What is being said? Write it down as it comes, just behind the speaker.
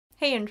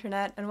Hey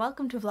internet, and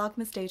welcome to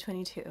Vlogmas Day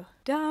 22.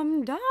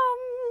 Dum dum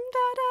da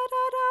da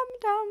da dum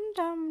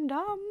dum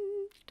dum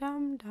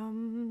dum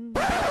dum dum.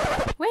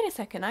 Wait a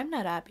second, I'm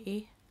not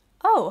Abby.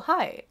 Oh,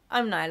 hi,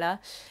 I'm Nyla.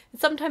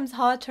 It's sometimes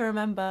hard to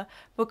remember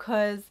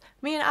because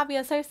me and Abby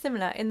are so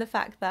similar in the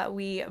fact that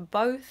we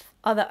both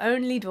are the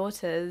only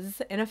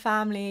daughters in a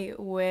family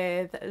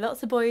with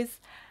lots of boys,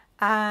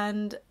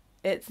 and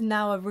it's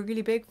now a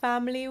really big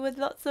family with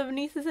lots of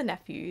nieces and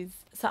nephews.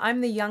 So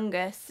I'm the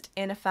youngest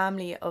in a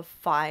family of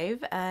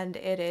 5, and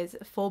it is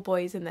 4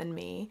 boys and then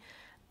me.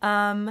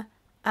 And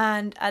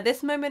at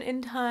this moment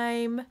in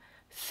time,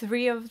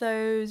 3 of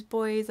those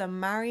boys are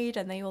married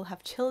and they all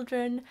have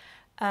children.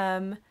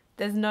 I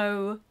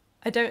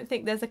don't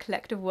think there's a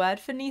collective word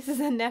for nieces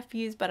and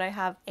nephews, but I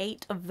have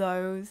 8 of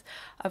those.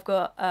 I've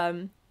got,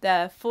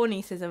 there are 4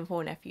 nieces and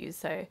 4 nephews,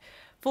 so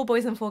 4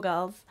 boys and 4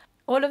 girls.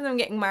 All of them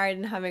getting married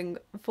and having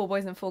 4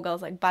 boys and 4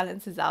 girls like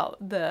balances out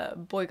the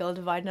boy-girl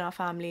divide in our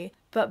family.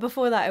 But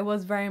before that, it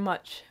was very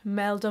much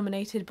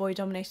male-dominated,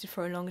 boy-dominated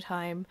for a long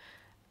time.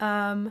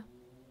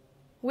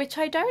 Which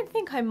I don't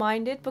think I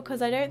minded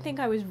because I don't think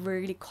I was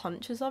really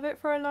conscious of it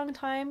for a long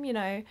time, you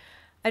know.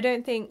 I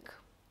don't think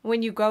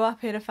when you grow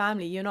up in a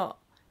family, you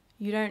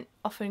don't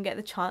often get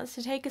the chance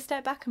to take a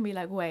step back and be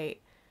like,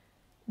 wait,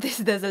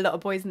 there's a lot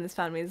of boys in this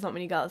family, there's not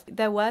many girls.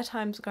 There were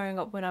times growing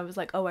up when I was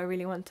like, oh, I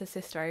really want a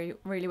sister, I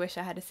really wish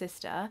I had a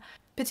sister.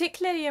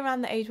 Particularly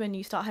around the age when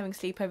you start having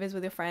sleepovers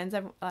with your friends,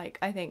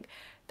 I think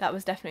that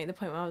was definitely the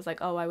point where I was like,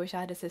 oh, I wish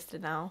I had a sister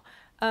now.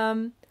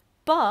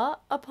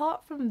 But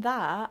apart from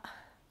that,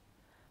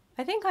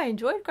 I think I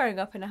enjoyed growing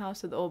up in a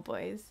house with all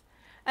boys.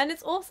 And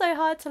it's also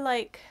hard to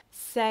like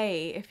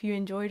say if you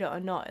enjoyed it or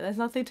not. There's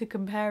nothing to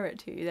compare it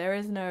to.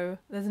 There's no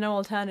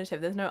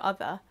alternative, there's no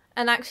other.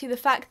 And actually the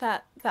fact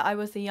that I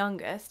was the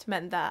youngest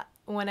meant that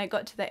when I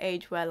got to the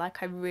age where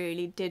like I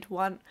really did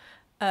want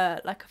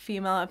like a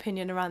female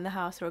opinion around the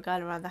house or a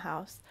girl around the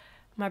house,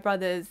 my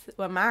brothers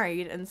were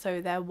married and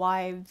so their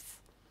wives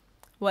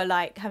were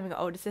like having an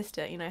older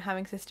sister, you know,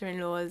 having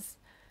sister-in-laws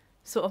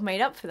sort of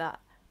made up for that.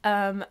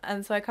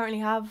 And so I currently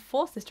have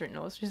 4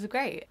 sister-in-laws, which is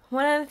great.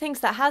 One of the things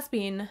that has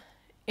been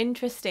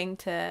interesting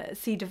to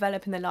see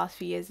develop in the last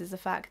few years is the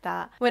fact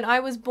that when I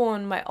was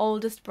born, my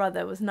oldest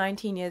brother was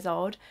 19 years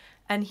old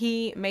and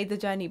he made the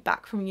journey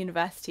back from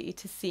university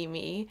to see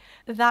me.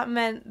 That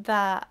meant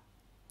that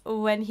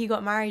when he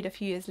got married a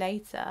few years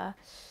later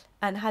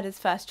and had his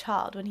first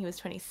child when he was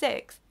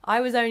 26, I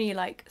was only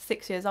like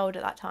 6 years old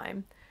at that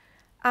time.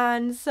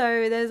 And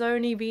so there's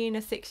only been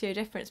a 6-year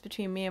difference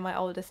between me and my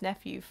oldest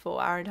nephew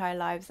for our entire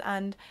lives,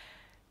 and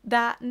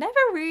that never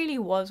really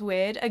was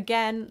weird.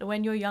 Again,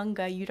 when you're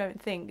younger, you don't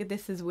think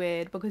this is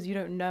weird because you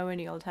don't know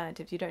any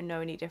alternatives, you don't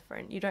know any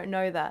different. You don't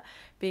know that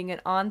being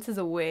an aunt is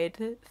a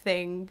weird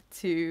thing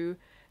to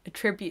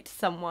attribute to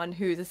someone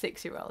who's a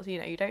 6-year-old, you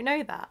know, you don't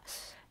know that.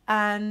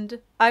 And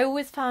I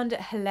always found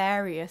it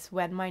hilarious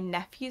when my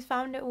nephews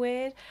found it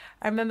weird.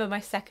 I remember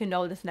my second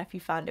oldest nephew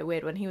found it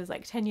weird when he was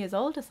like 10 years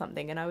old or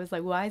something, and I was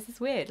like, why is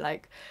this weird?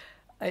 Like,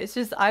 it's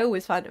just, I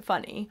always found it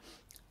funny.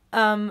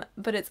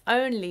 But it's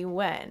only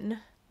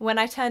when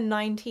I turned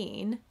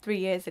 19 3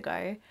 years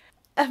ago,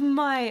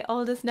 my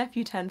oldest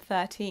nephew turned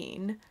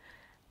 13,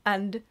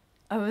 and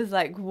I was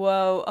like,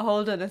 whoa,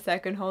 hold on a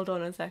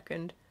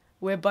second.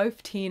 We're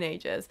both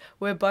teenagers.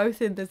 We're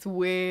both in this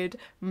weird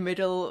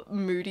middle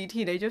moody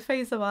teenager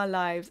phase of our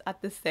lives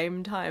at the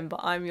same time,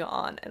 but I'm your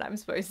aunt and I'm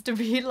supposed to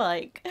be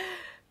like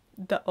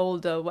the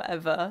older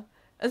whatever.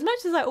 As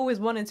much as I always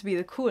wanted to be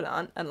the cool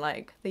aunt and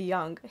like the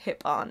young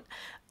hip aunt,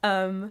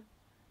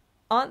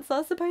 aunts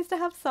are supposed to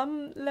have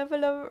some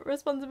level of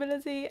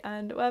responsibility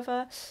and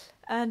whatever.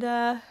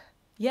 And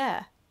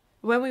yeah.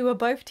 When we were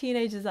both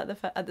teenagers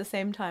at the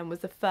same time was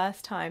the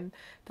first time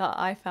that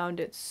I found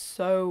it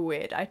so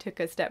weird. I took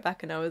a step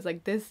back and I was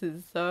like, this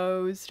is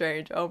so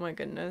strange. Oh my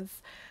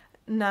goodness.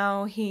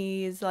 Now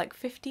he's like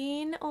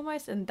 15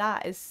 almost, and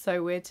that is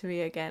so weird to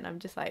me again. I'm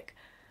just like,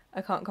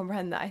 I can't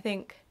comprehend that. I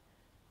think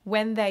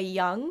when they're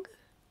young,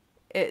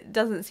 it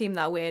doesn't seem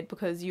that weird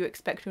because you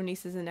expect your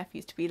nieces and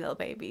nephews to be little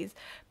babies.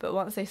 But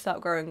once they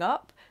start growing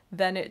up,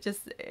 then it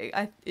just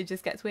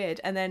gets weird.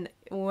 And then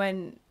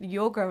when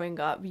you're growing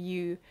up,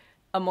 you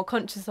are more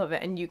conscious of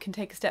it and you can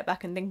take a step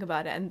back and think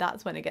about it, and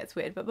that's when it gets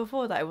weird. But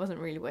before that, it wasn't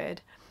really weird.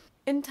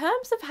 In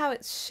terms of how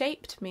it's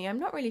shaped me, I'm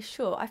not really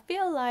sure. I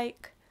feel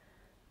like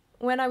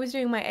when I was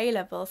doing my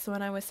A-levels, so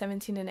when I was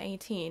 17 and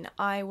 18,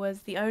 I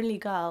was the only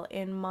girl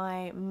in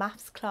my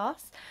maths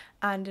class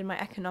and in my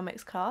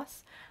economics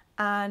class.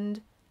 And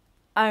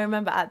I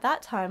remember at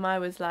that time I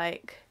was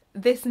like,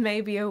 this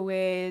may be a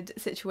weird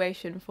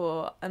situation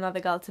for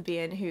another girl to be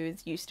in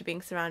who's used to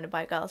being surrounded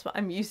by girls, but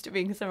I'm used to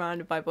being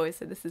surrounded by boys,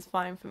 so this is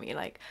fine for me.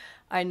 Like,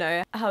 I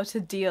know how to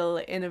deal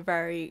in a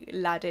very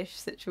laddish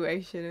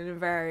situation, in a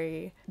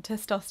very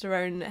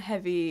testosterone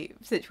heavy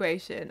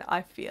situation,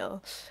 I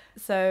feel.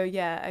 So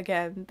yeah,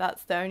 again,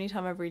 that's the only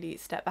time I've really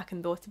stepped back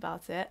and thought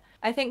about it.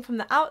 I think from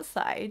the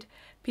outside,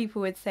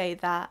 people would say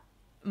that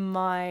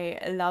my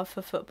love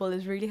for football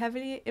is really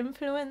heavily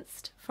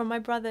influenced from my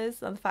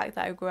brothers and the fact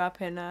that I grew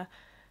up in a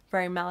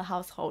very male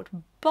household,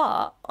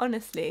 but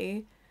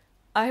honestly,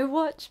 I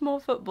watch more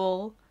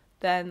football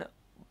than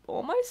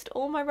almost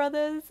all my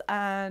brothers,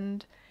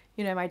 and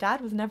you know, my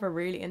dad was never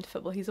really into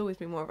football. He's always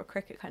been more of a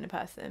cricket kind of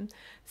person.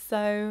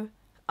 So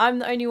I'm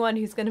the only one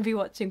who's going to be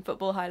watching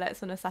football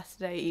highlights on a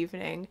Saturday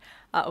evening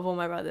out of all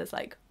my brothers,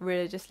 like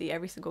religiously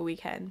every single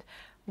weekend.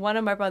 One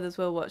of my brothers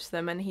will watch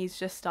them, and he's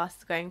just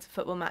started going to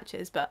football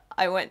matches, but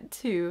I went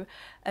to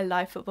a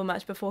live football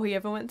match before he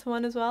ever went to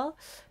one as well.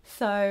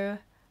 So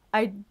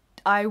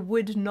I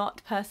would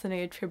not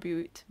personally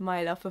attribute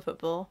my love for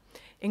football,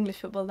 English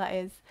football that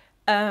is,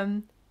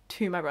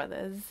 to my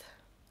brothers.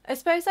 I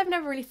suppose I've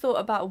never really thought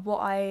about what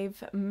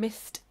I've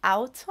missed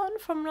out on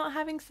from not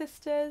having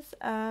sisters,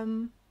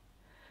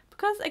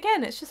 because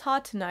again, it's just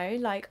hard to know.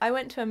 Like, I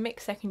went to a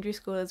mixed secondary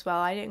school as well.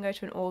 I didn't go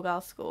to an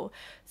all-girls school.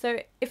 So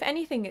if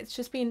anything,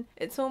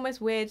 it's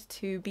almost weird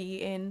to be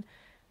in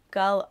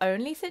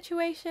girl-only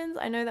situations.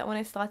 I know that when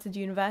I started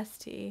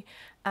university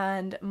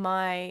and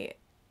my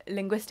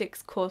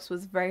linguistics course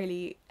was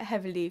very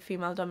heavily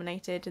female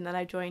dominated, and then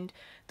I joined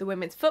the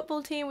women's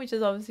football team, which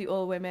is obviously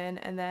all women,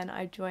 and then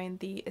I joined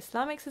the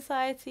Islamic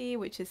Society,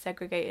 which is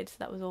segregated, so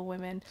that was all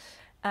women,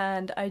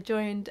 and I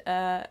joined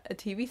a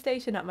TV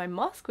station at my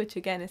mosque, which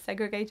again is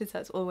segregated, so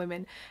it's all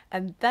women.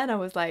 And then I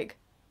was like,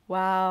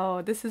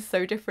 wow, this is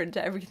so different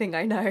to everything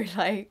I know.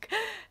 Like,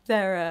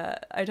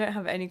 I don't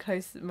have any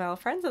close male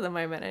friends at the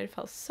moment, and it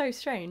felt so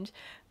strange.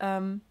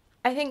 I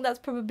think that's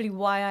probably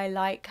why I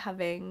like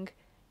having,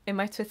 in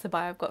my Twitter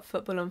bio, I've got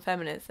football and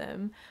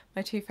feminism,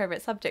 my two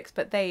favourite subjects,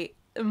 but they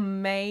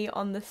may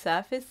on the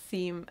surface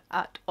seem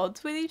at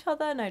odds with each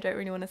other, and I don't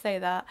really want to say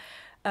that.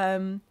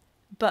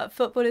 But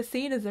football is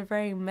seen as a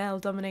very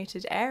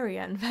male-dominated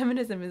area, and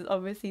feminism is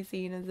obviously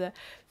seen as a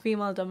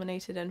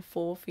female-dominated and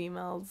for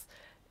females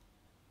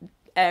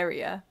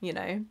area, you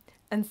know?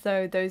 And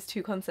so those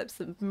two concepts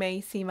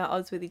may seem at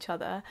odds with each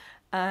other,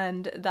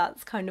 and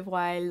that's kind of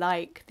why I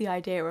like the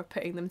idea of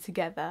putting them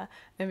together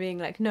and being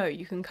like, no,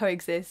 you can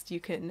coexist, you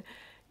can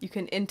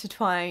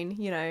intertwine,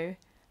 you know.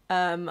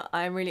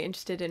 I'm really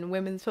interested in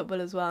women's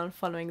football as well and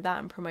following that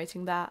and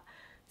promoting that.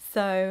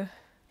 So,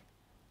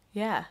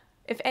 yeah.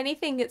 If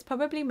anything, it's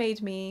probably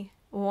made me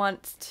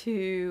want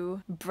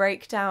to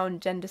break down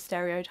gender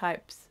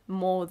stereotypes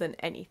more than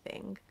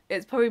anything.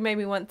 It's probably made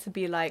me want to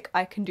be like,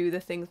 I can do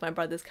the things my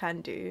brothers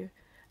can do,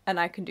 and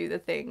I can do the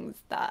things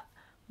that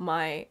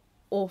my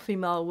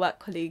all-female work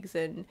colleagues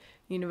and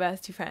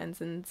university friends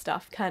and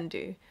stuff can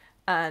do,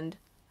 and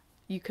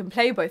you can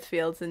play both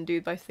fields and do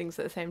both things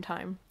at the same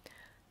time.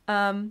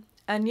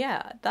 And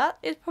yeah, that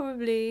is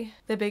probably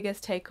the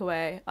biggest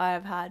takeaway I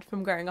have had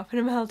from growing up in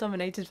a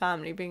male-dominated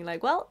family, being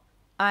like, well,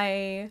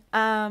 I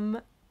am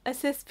a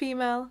cis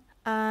female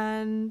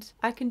and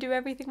I can do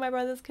everything my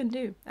brothers can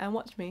do, and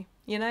watch me,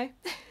 you know?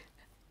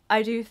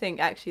 I do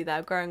think actually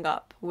that growing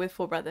up with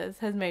 4 brothers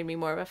has made me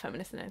more of a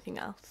feminist than anything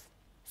else.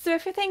 So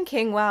if you're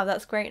thinking, wow,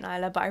 that's great,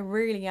 Nyla, but I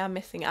really am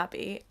missing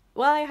Abby,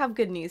 well, I have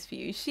good news for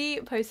you. She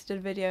posted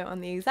a video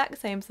on the exact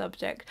same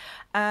subject,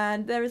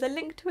 and there is a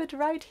link to it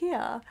right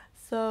here.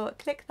 So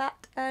click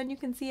that and you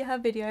can see her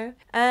video.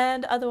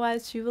 And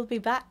otherwise, she will be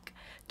back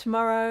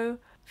tomorrow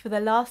for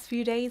the last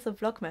few days of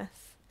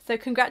Vlogmas. So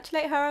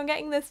congratulate her on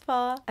getting this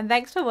far, and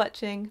thanks for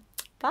watching.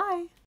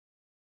 Bye!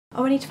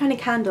 Oh, I need to find a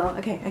candle.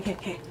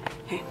 Okay.